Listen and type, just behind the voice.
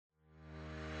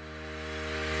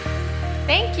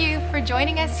Thank you for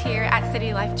joining us here at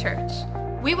City Life Church.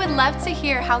 We would love to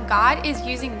hear how God is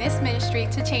using this ministry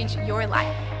to change your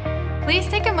life. Please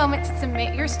take a moment to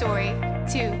submit your story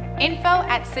to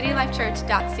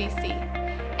info@citylifechurch.cc.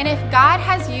 And if God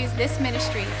has used this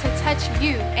ministry to touch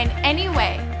you in any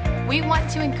way, we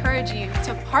want to encourage you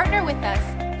to partner with us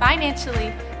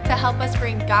financially to help us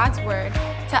bring God's word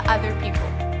to other people.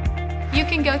 You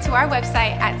can go to our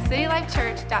website at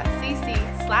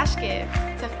citylifechurch.cc/give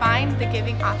to find the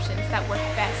giving options that work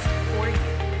best for you.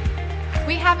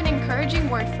 We have an encouraging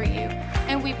word for you,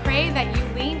 and we pray that you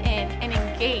lean in and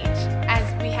engage as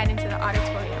we head into the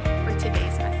auditorium for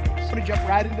today's message. I'm going to jump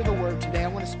right into the word today. I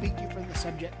want to speak to you from the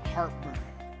subject heartburn.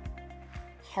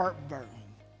 Heartburn.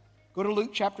 Go to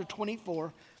Luke chapter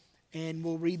 24, and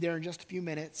we'll read there in just a few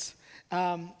minutes.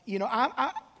 I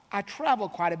travel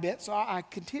quite a bit, so I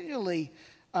continually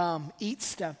eat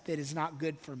stuff that is not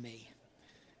good for me.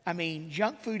 I mean,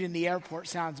 junk food in the airport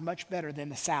sounds much better than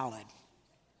the salad.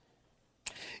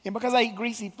 And because I eat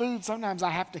greasy food, sometimes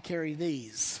I have to carry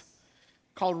these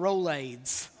called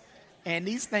Rolaids. And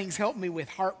these things help me with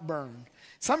heartburn.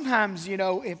 Sometimes,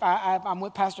 if I'm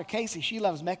with Pastor Casey, she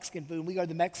loves Mexican food. We go to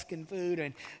the Mexican food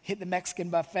and hit the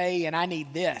Mexican buffet, and I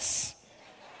need this.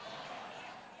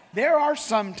 There are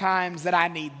some times that I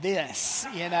need this,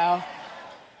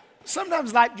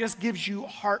 Sometimes life just gives you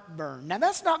heartburn. Now,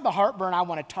 that's not the heartburn I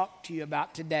want to talk to you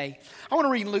about today. I want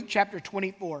to read Luke chapter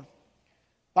 24. The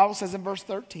Bible says in verse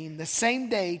 13, the same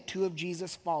day, two of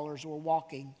Jesus' followers were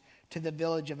walking to the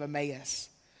village of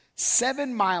Emmaus,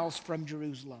 7 miles from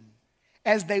Jerusalem.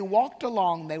 As they walked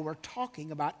along, they were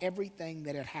talking about everything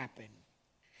that had happened.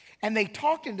 And they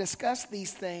talked and discussed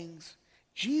these things.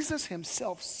 Jesus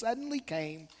himself suddenly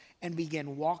came and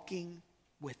began walking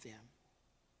with them.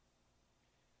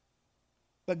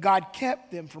 But God kept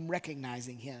them from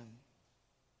recognizing him.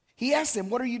 He asked them,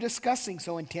 what are you discussing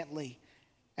so intently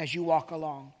as you walk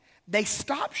along? They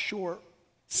stopped short,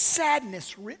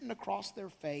 sadness written across their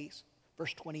face.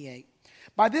 Verse 28.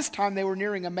 By this time they were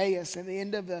nearing Emmaus. At the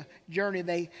end of the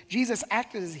journey, Jesus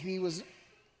acted as if he was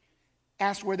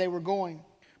asked where they were going.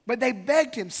 But they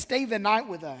begged him, stay the night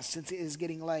with us since it is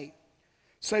getting late.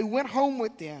 So he went home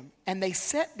with them, and they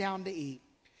sat down to eat.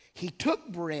 He took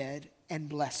bread and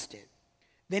blessed it.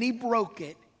 Then he broke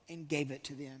it and gave it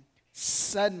to them.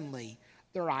 Suddenly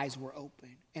their eyes were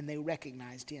open, and they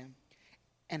recognized him.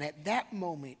 And at that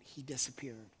moment he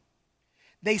disappeared.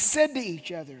 They said to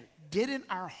each other, didn't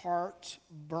our hearts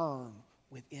burn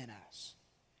within us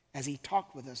as he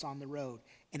talked with us on the road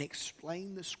and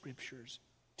explained the scriptures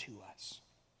to us?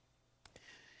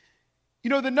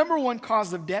 The number one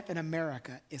cause of death in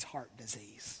America is heart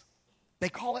disease. They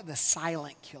call it the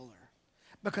silent killer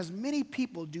because many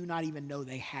people do not even know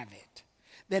they have it.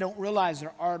 They don't realize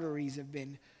their arteries have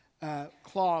been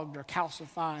clogged or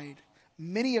calcified.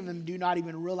 Many of them do not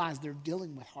even realize they're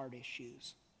dealing with heart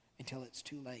issues until it's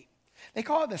too late. They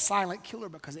call it the silent killer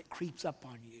because it creeps up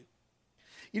on you.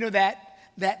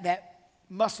 That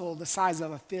muscle the size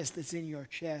of a fist that's in your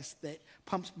chest that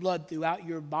pumps blood throughout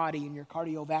your body and your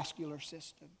cardiovascular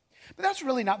system. But that's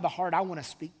really not the heart I want to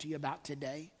speak to you about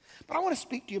today. But I want to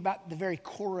speak to you about the very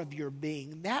core of your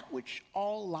being, that which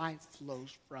all life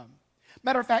flows from.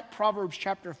 Matter of fact, Proverbs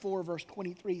chapter 4, verse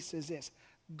 23 says this,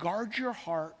 guard your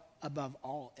heart above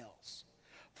all else,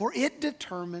 for it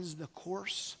determines the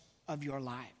course of your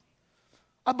life.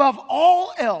 Above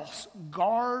all else,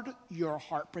 guard your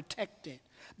heart, protect it,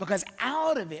 because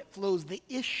out of it flows the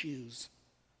issues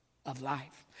of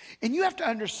life. And you have to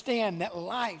understand that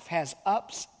life has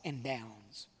ups and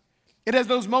downs. It has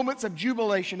those moments of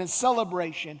jubilation and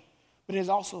celebration, but it is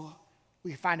also,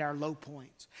 we find our low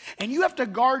points. And you have to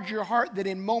guard your heart that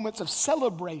in moments of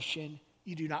celebration,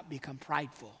 you do not become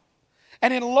prideful.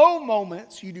 And in low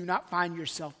moments, you do not find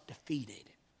yourself defeated.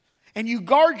 And you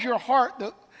guard your heart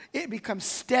that it becomes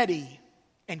steady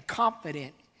and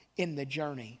confident in the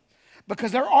journey.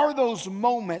 Because there are those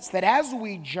moments that as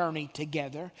we journey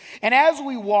together and as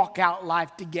we walk out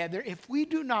life together, if we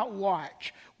do not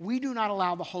watch, we do not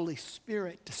allow the Holy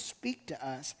Spirit to speak to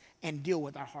us and deal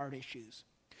with our heart issues.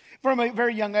 From a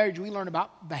very young age, we learn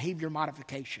about behavior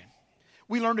modification.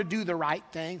 We learn to do the right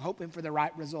thing, hoping for the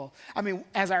right result. I mean,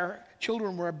 as our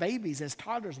children were babies, as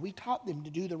toddlers, we taught them to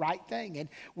do the right thing, and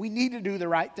we need to do the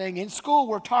right thing. In school,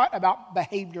 we're taught about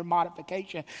behavior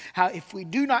modification, how if we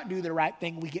do not do the right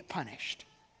thing, we get punished.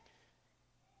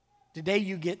 Today,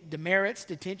 you get demerits,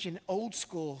 detention. Old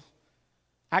school,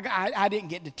 I didn't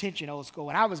get detention old school.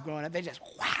 When I was growing up, they just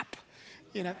whap.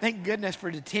 Thank goodness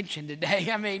for detention today.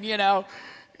 I mean,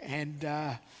 and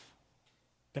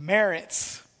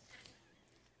demerits.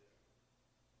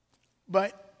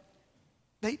 But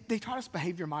They taught us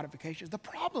behavior modifications. The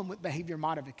problem with behavior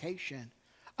modification,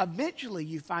 eventually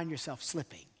you find yourself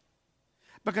slipping.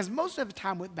 Because most of the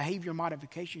time with behavior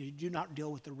modification, you do not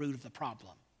deal with the root of the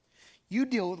problem. You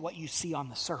deal with what you see on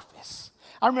the surface.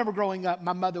 I remember growing up,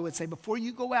 my mother would say, before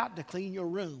you go out to clean your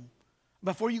room,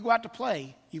 before you go out to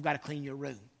play, you've got to clean your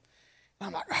room. And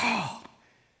I'm like, oh,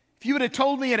 if you would have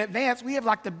told me in advance, we have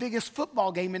like the biggest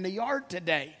football game in the yard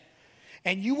today.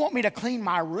 And you want me to clean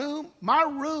my room? My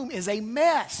room is a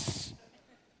mess.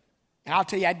 And I'll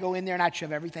tell you, I'd go in there and I'd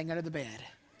shove everything under the bed.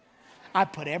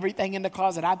 I'd put everything in the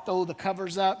closet. I'd throw the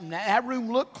covers up, and that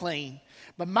room looked clean.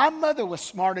 But my mother was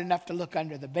smart enough to look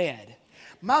under the bed.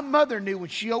 My mother knew when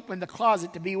she opened the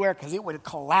closet to beware, because it would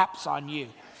collapse on you.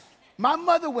 My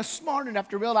mother was smart enough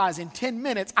to realize in 10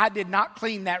 minutes I did not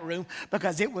clean that room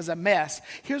because it was a mess.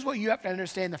 Here's what you have to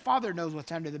understand. The Father knows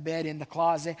what's under the bed, in the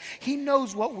closet. He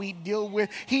knows what we deal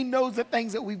with. He knows the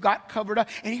things that we've got covered up.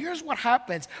 And here's what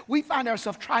happens. We find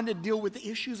ourselves trying to deal with the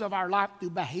issues of our life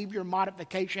through behavior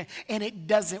modification, and it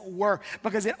doesn't work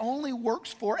because it only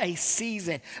works for a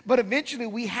season. But eventually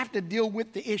we have to deal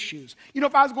with the issues. You know,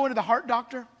 if I was going to the heart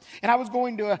doctor and I was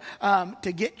going to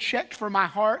get checked for my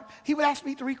heart, he would ask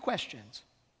me 3 questions.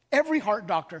 Every heart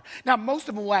doctor. Now, most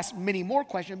of them will ask many more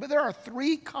questions, but there are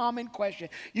 3 common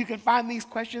questions. You can find these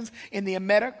questions in the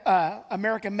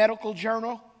American Medical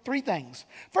Journal. 3 things.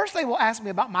 First, they will ask me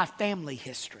about my family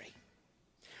history.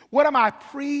 What am I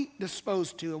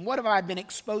predisposed to, and what have I been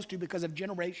exposed to because of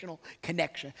generational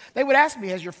connection? They would ask me,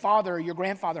 has your father or your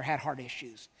grandfather had heart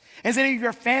issues? Has any of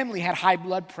your family had high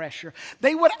blood pressure?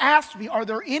 They would ask me, are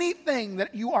there anything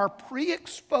that you are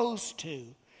pre-exposed to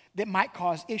that might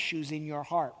cause issues in your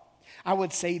heart? I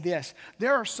would say this.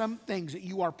 There are some things that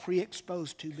you are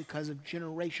pre-exposed to because of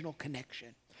generational connection.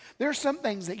 There are some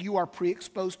things that you are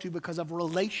pre-exposed to because of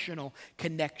relational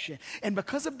connection. And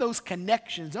because of those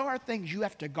connections, there are things you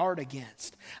have to guard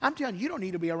against. I'm telling you, you don't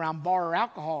need to be around bar or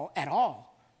alcohol at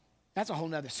all. That's a whole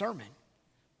nother sermon.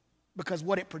 Because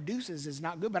what it produces is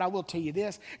not good. But I will tell you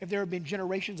this. If there have been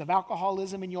generations of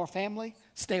alcoholism in your family,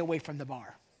 stay away from the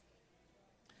bar.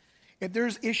 If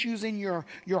there's issues in your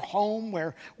home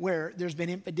where there's been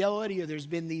infidelity or there's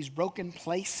been these broken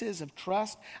places of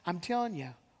trust, I'm telling you,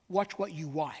 watch what you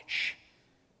watch.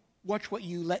 Watch what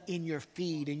you let in your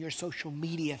feed, in your social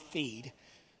media feed.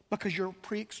 Because you're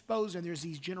pre-exposed and there's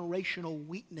these generational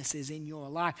weaknesses in your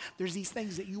life. There's these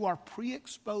things that you are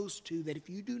pre-exposed to that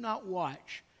if you do not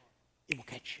watch, it will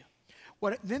catch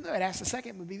you. Then I'd ask the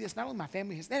second would be this, not only my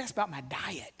family, they'd ask about my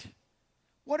diet.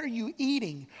 What are you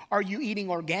eating? Are you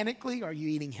eating organically? Are you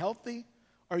eating healthy?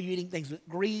 Are you eating things with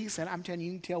grease? And I'm telling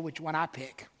you, you can tell which one I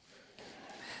pick.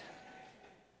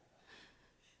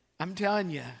 I'm telling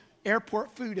you,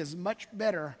 airport food is much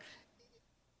better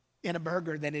in a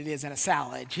burger than it is in a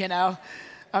salad, you know?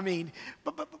 I mean,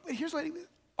 but here's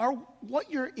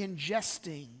what you're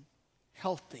ingesting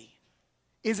healthy?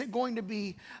 Is it going to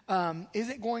be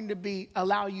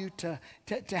allow you to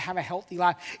have a healthy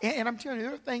life? And I'm telling you,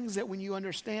 there are things that when you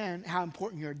understand how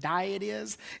important your diet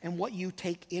is and what you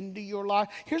take into your life,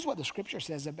 here's what the scripture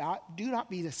says about, do not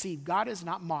be deceived. God is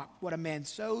not mocked. What a man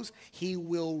sows, he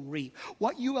will reap.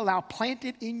 What you allow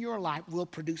planted in your life will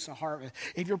produce a harvest.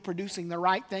 If you're producing the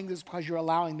right things, it's because you're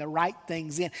allowing the right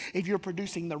things in. If you're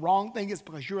producing the wrong things, it's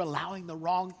because you're allowing the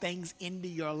wrong things into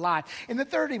your life. And the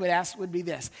third he would ask would be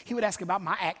this. He would ask about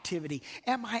my activity.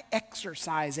 Am I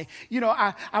exercising? You know,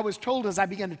 I was told as I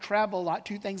began to travel a lot,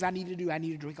 2 things I need to do. I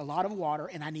need to drink a lot of water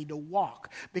and I need to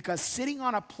walk. Because sitting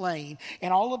on a plane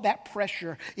and all of that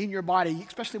pressure in your body,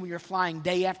 especially when you're flying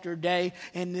day after day,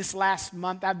 and this last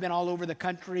month I've been all over the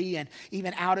country and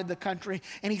even out of the country,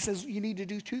 and he says you need to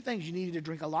do 2 things. You need to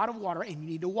drink a lot of water and you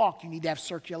need to walk. You need to have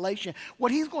circulation.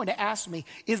 What he's going to ask me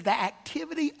is the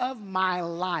activity of my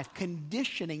life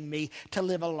conditioning me to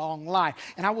live a long life.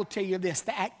 And I will tell you this,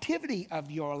 the activity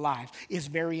of your life is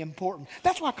very important.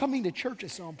 That's why coming to church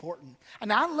is so important.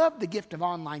 And I love the gift of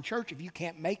online church if you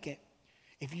can't make it.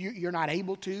 If you're not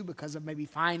able to because of maybe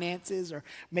finances or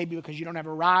maybe because you don't have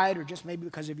a ride or just maybe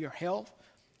because of your health.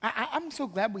 I'm so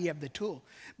glad we have the tool.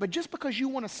 But just because you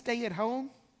want to stay at home,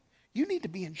 you need to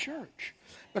be in church.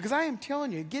 Because I am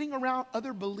telling you, getting around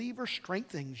other believers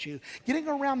strengthens you. Getting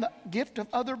around the gift of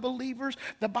other believers,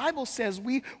 the Bible says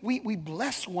we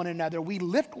bless one another, we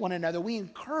lift one another, we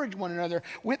encourage one another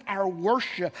with our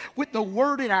worship, with the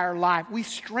word in our life. We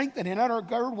strengthen and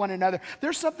undergird one another.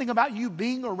 There's something about you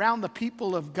being around the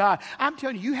people of God. I'm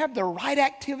telling you, you have the right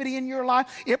activity in your life,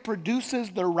 it produces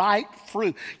the right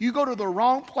fruit. You go to the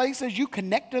wrong places, you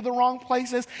connect to the wrong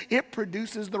places, it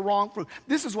produces the wrong fruit.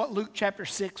 This is what Luke chapter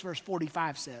 6, verse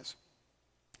 45 says.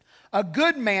 A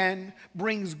good man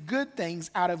brings good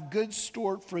things out of good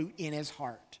stored fruit in his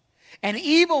heart. An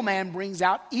evil man brings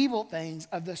out evil things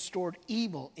of the stored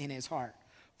evil in his heart.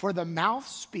 For the mouth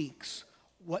speaks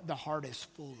what the heart is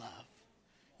full of.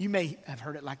 You may have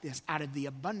heard it like this: out of the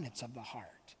abundance of the heart,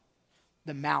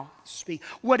 the mouth speaks.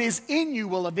 What is in you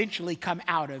will eventually come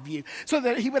out of you. So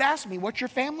that he would ask me, what's your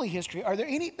family history? Are there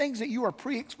any things that you are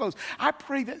pre-exposed? I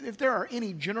pray that if there are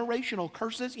any generational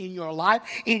curses in your life,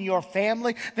 in your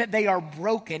family, that they are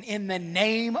broken in the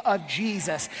name of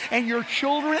Jesus. And your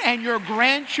children and your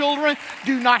grandchildren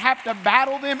do not have to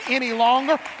battle them any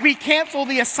longer. We cancel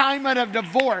the assignment of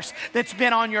divorce that's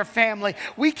been on your family.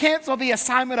 We cancel the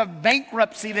assignment of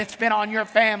bankruptcy that's been on your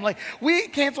family. We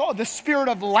cancel the spirit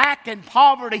of lack and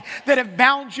poverty that have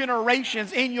bound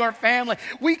generations in your family.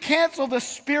 We cancel the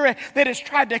spirit that has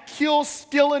tried to kill,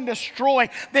 steal, and destroy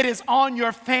that is on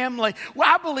your family.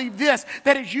 Well, I believe this,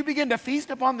 that as you begin to feast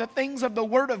upon the things of the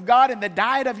Word of God and the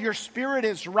diet of your spirit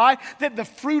is right, that the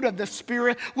fruit of the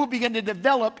Spirit will begin to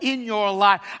develop in your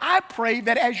life. I pray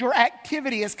that as your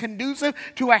activity is conducive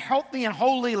to a healthy and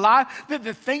holy life, that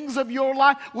the things of your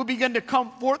life will begin to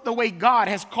come forth the way God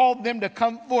has called them to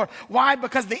come forth. Why?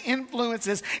 Because the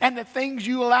influences and the things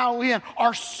you allow in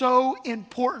are so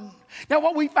important. Now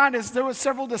what we find is there were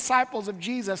several disciples of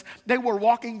Jesus. They were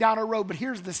walking down a road, but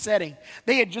here's the setting.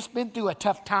 They had just been through a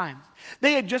tough time.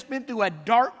 They had just been through a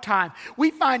dark time.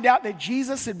 We find out that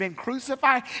Jesus had been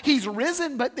crucified. He's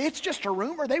risen, but it's just a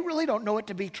rumor. They really don't know it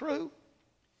to be true.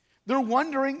 They're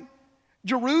wondering.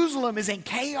 Jerusalem is in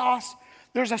chaos.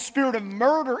 There's a spirit of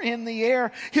murder in the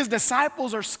air. His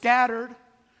disciples are scattered.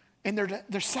 And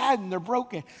they're sad and they're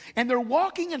broken. And they're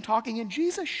walking and talking, and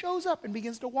Jesus shows up and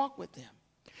begins to walk with them.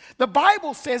 The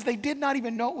Bible says they did not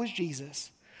even know it was Jesus.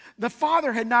 The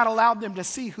Father had not allowed them to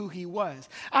see who he was.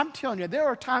 I'm telling you, there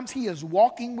are times he is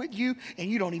walking with you and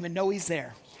you don't even know he's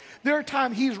there. There are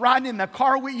times he's riding in the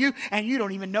car with you and you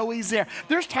don't even know he's there.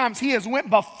 There's times he has went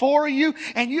before you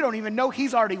and you don't even know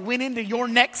he's already went into your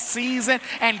next season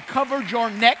and covered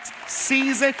your next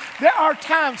season. There are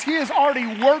times he is already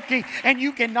working and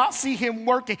you cannot see him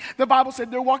working. The Bible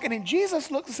said they're walking and Jesus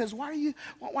looks and says, why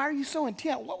are you so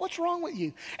intent? What's wrong with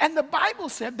you? And the Bible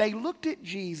said they looked at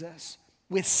Jesus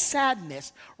with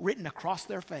sadness written across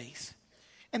their face.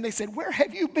 And they said, where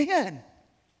have you been?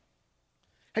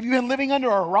 Have you been living under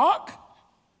a rock?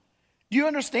 Do you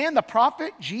understand the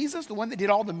prophet Jesus, the one that did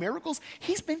all the miracles?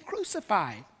 He's been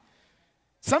crucified.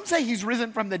 Some say he's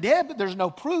risen from the dead, but there's no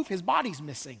proof. His body's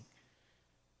missing.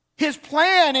 His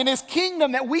plan and his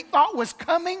kingdom that we thought was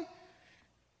coming,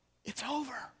 it's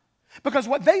over. Because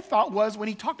what they thought was, when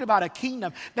he talked about a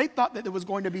kingdom, they thought that there was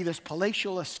going to be this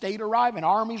palatial estate arrive and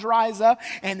armies rise up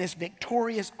and this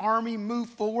victorious army move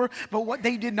forward. But what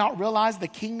they did not realize, the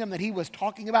kingdom that he was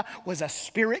talking about was a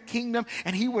spirit kingdom,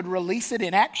 and he would release it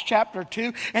in Acts chapter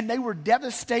 2. And they were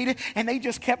devastated and they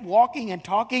just kept walking and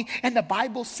talking. And the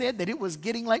Bible said that it was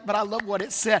getting late, but I love what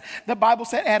it said. The Bible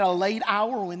said at a late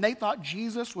hour, when they thought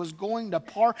Jesus was going to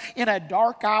depart, in a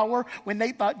dark hour, when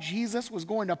they thought Jesus was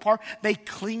going to depart, they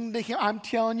clinged to him. I'm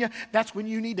telling you, that's when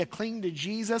you need to cling to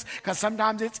Jesus, because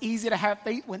sometimes it's easy to have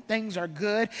faith when things are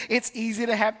good. It's easy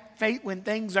to have faith when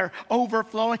things are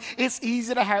overflowing. It's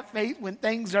easy to have faith when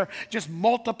things are just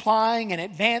multiplying and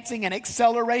advancing and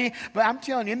accelerating. But I'm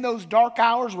telling you, in those dark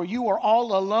hours where you are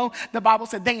all alone, the Bible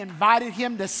said they invited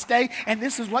him to stay. And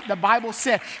this is what the Bible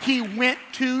said. He went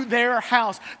to their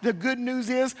house. The good news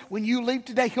is, when you leave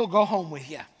today, he'll go home with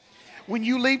you. When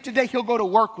you leave today, he'll go to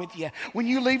work with you. When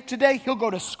you leave today, he'll go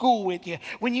to school with you.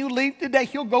 When you leave today,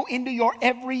 he'll go into your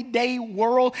everyday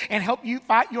world and help you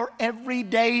fight your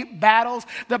everyday battles.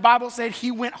 The Bible said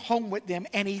he went home with them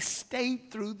and he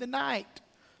stayed through the night.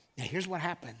 Now here's what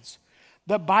happens.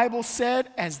 The Bible said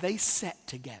as they sat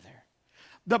together,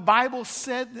 the Bible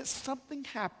said that something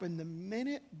happened the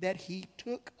minute that he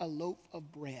took a loaf of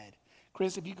bread.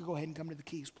 Chris, if you could go ahead and come to the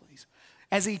keys, please.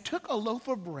 As he took a loaf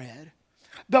of bread,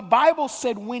 the Bible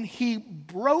said when he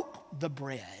broke the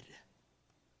bread,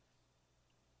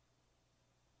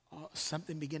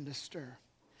 something began to stir.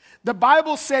 The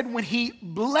Bible said when he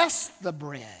blessed the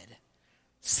bread,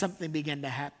 something began to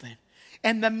happen.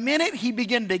 And the minute he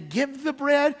began to give the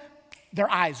bread, their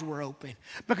eyes were open,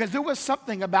 because there was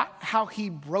something about how he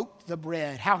broke the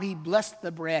bread, how he blessed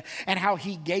the bread, and how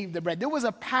he gave the bread. There was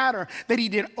a pattern that he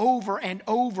did over and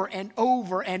over and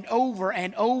over and over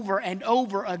and over and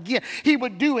over again. He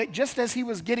would do it just as he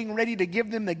was getting ready to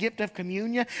give them the gift of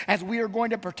communion, as we are going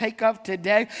to partake of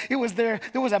today. There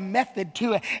was a method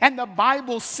to it. And the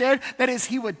Bible said that as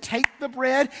he would take the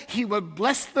bread, he would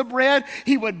bless the bread,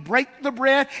 he would break the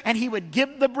bread, and he would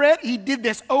give the bread. He did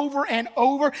this over and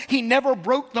over. He never never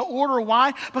broke the order.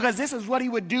 Why? Because this is what he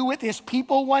would do with his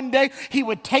people one day. He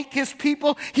would take his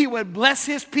people, he would bless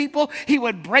his people, he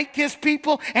would break his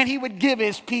people, and he would give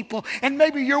his people. And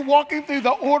maybe you're walking through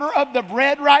the order of the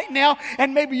bread right now,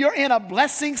 and maybe you're in a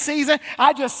blessing season.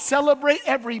 I just celebrate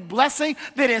every blessing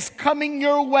that is coming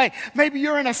your way. Maybe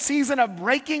you're in a season of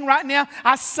breaking right now.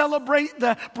 I celebrate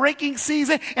the breaking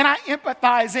season, and I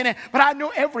empathize in it. But I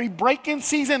know every breaking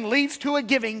season leads to a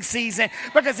giving season,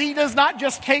 because he does not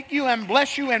just take you and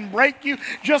bless you and break you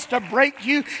just to break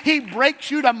you. He breaks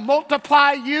you to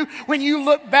multiply you. When you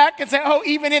look back and say, oh,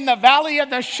 even in the valley of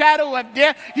the shadow of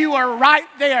death, you are right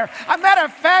there. As a matter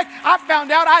of fact, I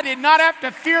found out I did not have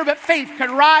to fear, but faith could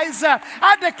rise up.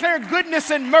 I declare goodness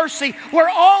and mercy were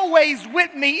always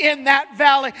with me in that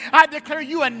valley. I declare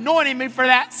you anointed me for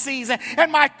that season,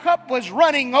 and my cup was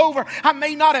running over. I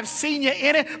may not have seen you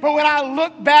in it, but when I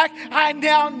look back, I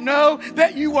now know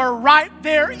that you were right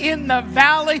there in the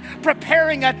valley,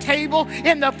 preparing a table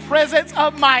in the presence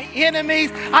of my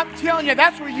enemies. I'm telling you,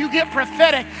 that's where you get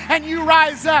prophetic, and you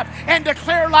rise up and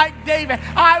declare like David,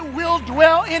 I will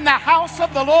dwell in the house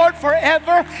of the Lord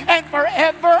forever and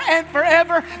forever and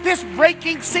forever. This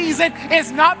breaking season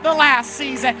is not the last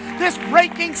season. This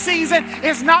breaking season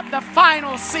is not the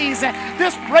final season.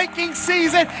 This breaking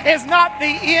season is not the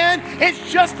end.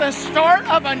 It's just the start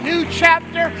of a new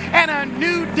chapter and a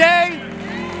new day.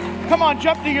 Come on,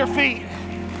 jump to your feet.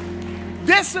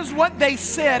 This is what they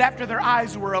said after their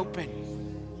eyes were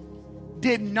open.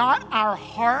 Did not our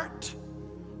heart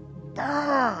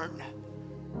burn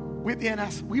within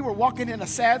us? We were walking in a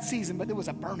sad season, but there was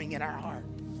a burning in our heart.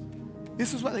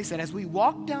 This is what they said as we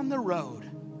walked down the road,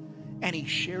 and he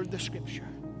shared the scripture.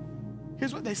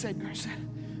 Here's what they said,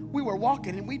 Gerson. We were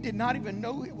walking and we did not even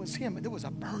know it was him, but there was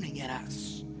a burning in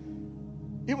us.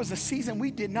 It was a season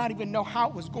we did not even know how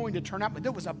it was going to turn out, but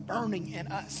there was a burning in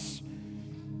us.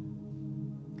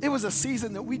 It was a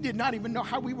season that we did not even know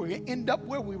how we were going to end up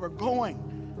where we were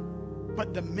going.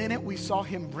 But the minute we saw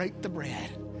him break the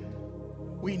bread,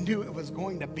 we knew it was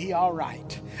going to be all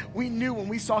right. We knew when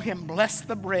we saw him bless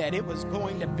the bread, it was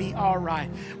going to be all right.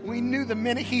 We knew the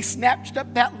minute he snatched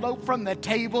up that loaf from the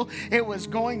table, it was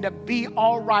going to be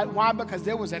all right. Why? Because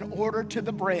there was an order to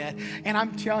the bread. And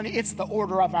I'm telling you, it's the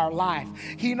order of our life.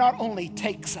 He not only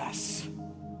takes us,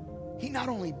 he not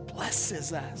only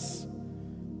blesses us,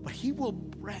 but he will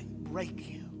break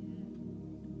you.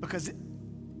 Because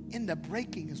in the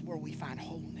breaking is where we find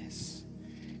wholeness.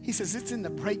 He says, it's in the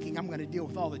breaking I'm going to deal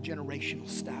with all the generational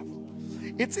stuff.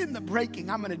 It's in the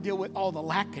breaking I'm going to deal with all the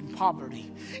lack and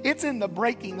poverty. It's in the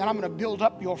breaking that I'm going to build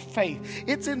up your faith.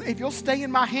 If you'll stay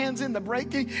in my hands in the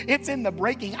breaking, it's in the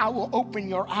breaking I will open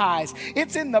your eyes.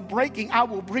 It's in the breaking I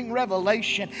will bring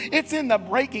revelation. It's in the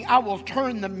breaking I will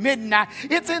turn the midnight.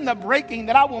 It's in the breaking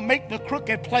that I will make the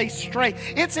crooked place straight.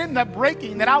 It's in the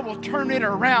breaking that I will turn it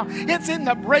around. It's in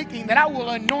the breaking that I will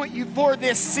anoint you for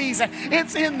this season.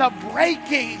 It's in the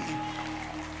breaking.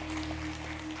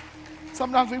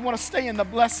 Sometimes we want to stay in the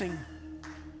blessing,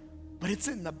 but it's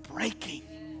in the breaking.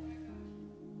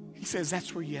 He says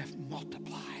that's where you have to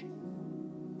multiply.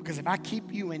 Because if I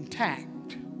keep you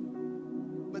intact,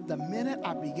 but the minute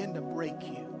I begin to break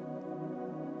you,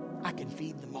 I can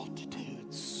feed the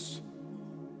multitudes.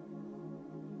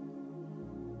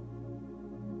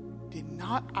 Did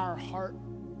not our heart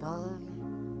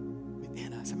burn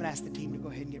within us? I'm going to ask the team to go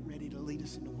ahead and get ready to lead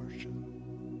us into worship.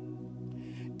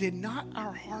 Did not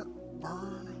our heart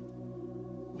burn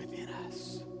within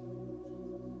us?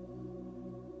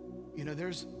 You know,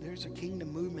 there's a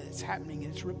kingdom movement that's happening,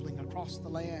 and it's rippling across the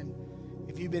land.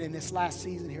 If you've been in this last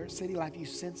season here at City Life, you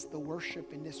sense the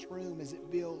worship in this room as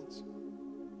it builds.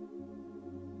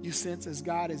 You sense as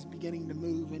God is beginning to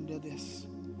move into this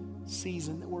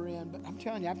season that we're in. But I'm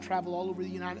telling you, I've traveled all over the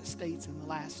United States in the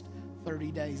last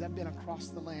 30 days. I've been across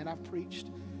the land. I've preached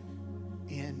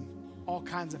in all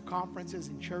kinds of conferences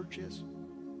and churches.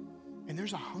 And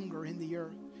there's a hunger in the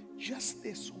earth. Just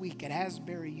this week at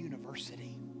Asbury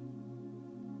University,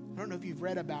 I don't know if you've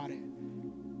read about it,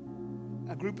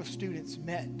 a group of students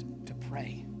met to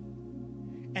pray.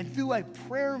 And through a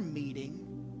prayer meeting,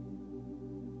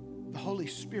 the Holy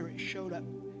Spirit showed up.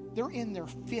 They're in their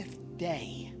 5th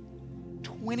day,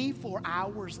 24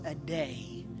 hours a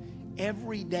day,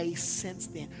 every day since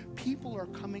then. People are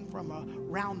coming from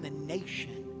around the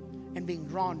nation and being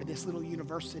drawn to this little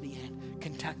university in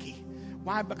Kentucky.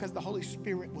 Why? Because the Holy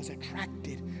Spirit was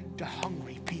attracted to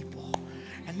hungry people.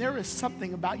 And there is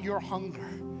something about your hunger.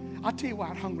 I'll tell you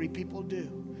what hungry people do.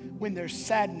 When there's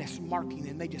sadness marking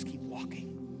them, they just keep walking.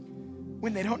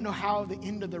 When they don't know how the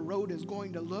end of the road is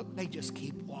going to look, they just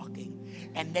keep walking.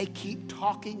 and they keep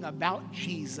talking about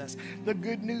Jesus. The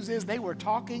good news is they were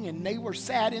talking and they were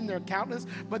sad in their countenance,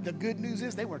 but the good news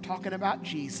is they were talking about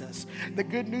Jesus. The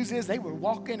good news is they were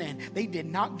walking and they did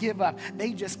not give up.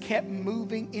 They just kept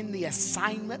moving in the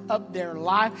assignment of their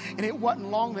life, and it wasn't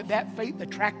long that faith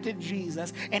attracted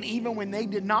Jesus. And even when they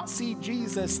did not see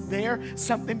Jesus there,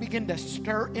 something began to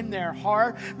stir in their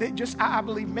heart that just, I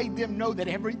believe, made them know that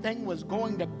everything was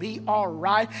going to be all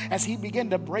right as he began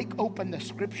to break open the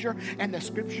scripture. And the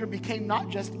scripture became not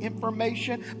just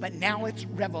information, but now it's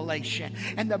revelation.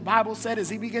 And the Bible said as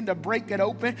he began to break it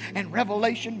open and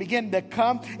revelation began to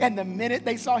come, and the minute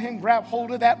they saw him grab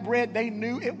hold of that bread, they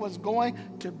knew it was going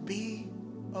to be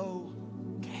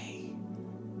okay.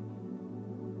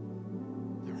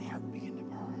 Their heart began to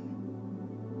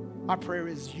burn. My prayer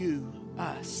is you,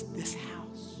 us, this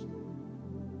house,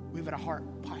 we've got a heart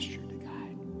posture to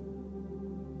God,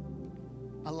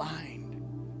 aligned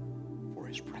for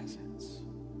his presence.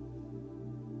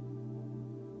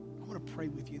 I want to pray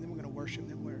with you, then we're going to worship,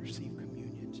 then we're going to receive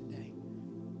communion today.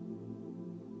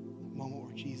 The moment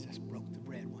where Jesus broke the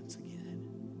bread once again,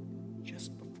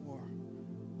 just before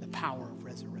the power of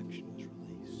resurrection was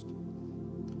released.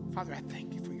 Father, I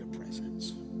thank you for your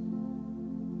presence.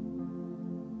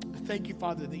 I thank you,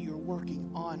 Father, that you're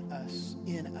working on us,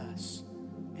 in us,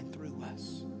 and through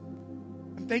us.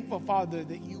 I'm thankful, Father,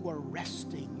 that you are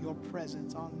resting your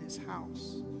presence on this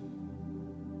house.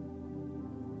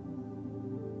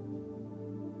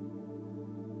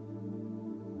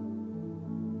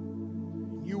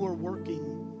 You are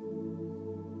working.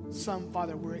 Some,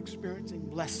 Father, we're experiencing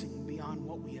blessing beyond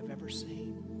what we have ever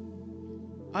seen.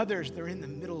 Others, they're in the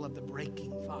middle of the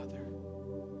breaking, Father.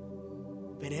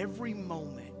 But every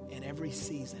moment and every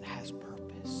season has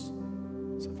purpose.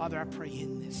 So, Father, I pray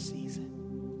in this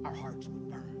season, our hearts would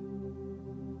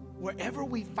burn. Wherever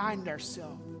we find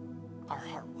ourselves, our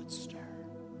heart would stir.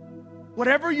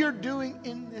 Whatever you're doing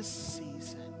in this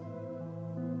season,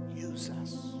 use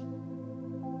us.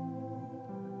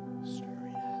 Stir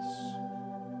in us.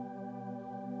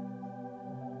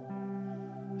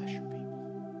 Bless your people.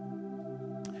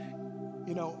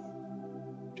 You know,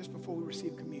 just before we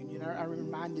receive communion, I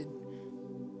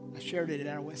shared it at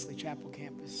our Wesley Chapel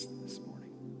campus this morning.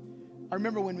 I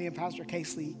remember when me and Pastor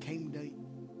Casey came to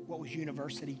what was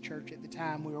University Church at the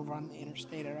time. We were over on the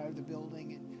interstate at our other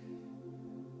building, and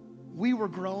we were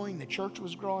growing. The church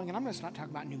was growing, and I'm just not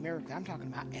talking about numerically. I'm talking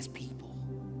about as people.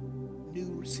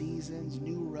 New seasons,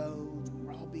 new roads. We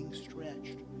were all being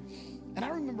stretched. And I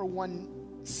remember one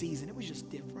season, it was just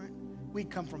different.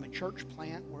 We'd come from a church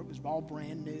plant where it was all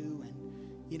brand new, and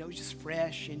it was just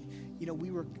fresh, and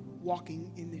we were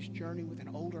walking in this journey with an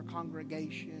older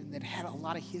congregation that had a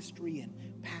lot of history and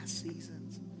past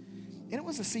seasons. And it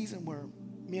was a season where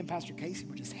me and Pastor Casey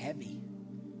were just heavy.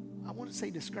 I want to say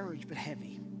discouraged, but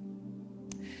heavy.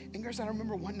 And girls, I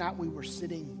remember one night we were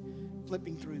sitting,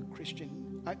 flipping through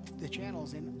the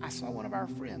channels, and I saw one of our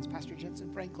friends, Pastor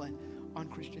Jensen Franklin, on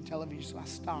Christian television, so I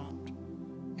stopped.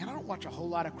 And I don't watch a whole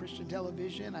lot of Christian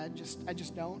television. I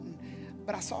just don't.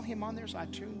 But I saw him on there, so I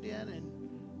tuned in,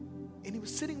 and he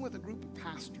was sitting with a group of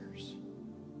pastors.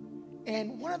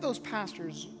 And one of those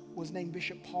pastors was named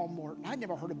Bishop Paul Morton. I'd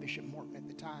never heard of Bishop Morton at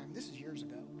the time. This is years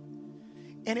ago.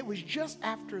 And it was just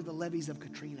after the levees of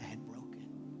Katrina had broken.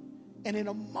 And in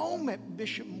a moment,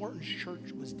 Bishop Morton's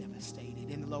church was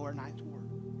devastated, and the lower ninth were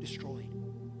destroyed.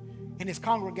 And his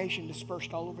congregation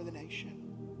dispersed all over the nation.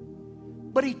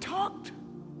 But he talked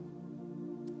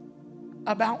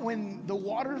about when the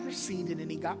waters receded and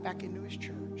he got back into his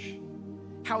church,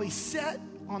 how he sat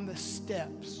on the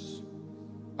steps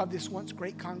of this once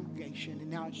great congregation, and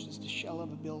now it's just a shell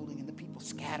of a building, and the people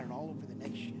scattered all over the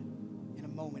nation. In a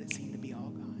moment, it seemed to be all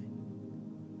gone.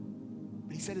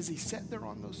 But he said as he sat there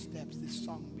on those steps, this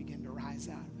song began to rise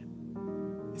out of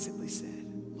him. It simply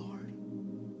said, Lord,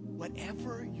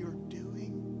 whatever you're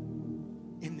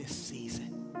doing in this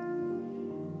season,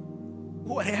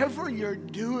 whatever you're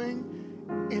doing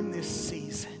in this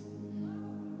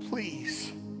season,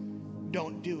 please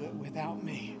don't do it without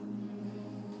me.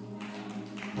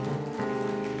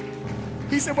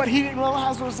 He said what he didn't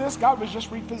realize was this: God was just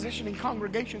repositioning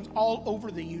congregations all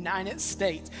over the United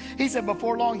States. He said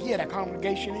before long he had a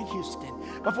congregation in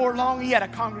Houston. Before long, he had a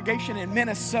congregation in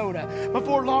Minnesota.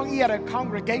 Before long, he had a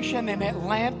congregation in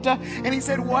Atlanta. And he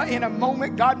said, what? In a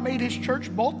moment, God made his church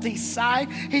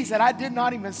multi-site. He said, I did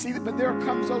not even see it, but there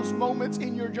comes those moments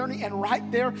in your journey. And right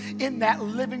there in that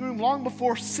living room, long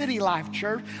before City Life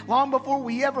Church, long before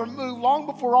we ever moved, long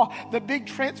before all the big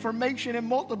transformation and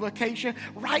multiplication,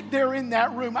 right there in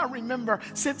that room, I remember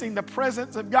sensing the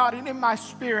presence of God. And in my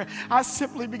spirit, I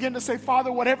simply began to say,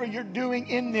 Father, whatever you're doing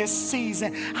in this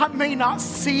season, I may not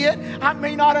see it, I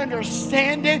may not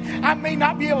understand it, I may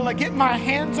not be able to get my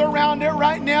hands around it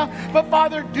right now, but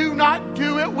Father, do not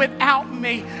do it without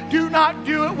me. Do not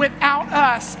do it without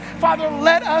us. Father,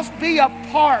 let us be a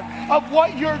part of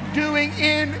what you're doing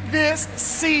in this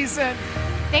season.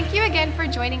 Thank you again for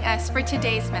joining us for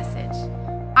today's message.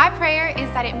 Our prayer is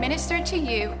that it ministered to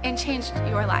you and changed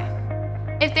your life.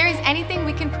 If there is anything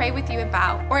we can pray with you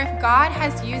about, or if God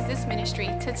has used this ministry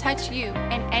to touch you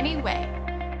in any way,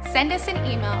 send us an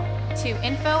email to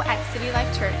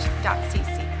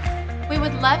info@citylifechurch.cc. We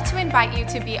would love to invite you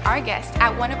to be our guest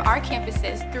at one of our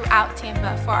campuses throughout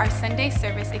Tampa for our Sunday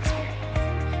service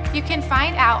experience. You can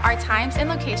find out our times and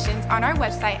locations on our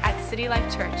website at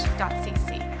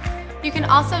citylifechurch.cc. You can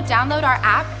also download our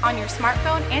app on your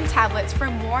smartphone and tablets for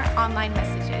more online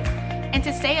messages and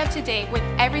to stay up to date with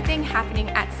everything happening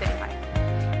at City Life.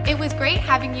 It was great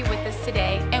having you with us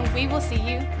today, and we will see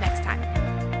you next time.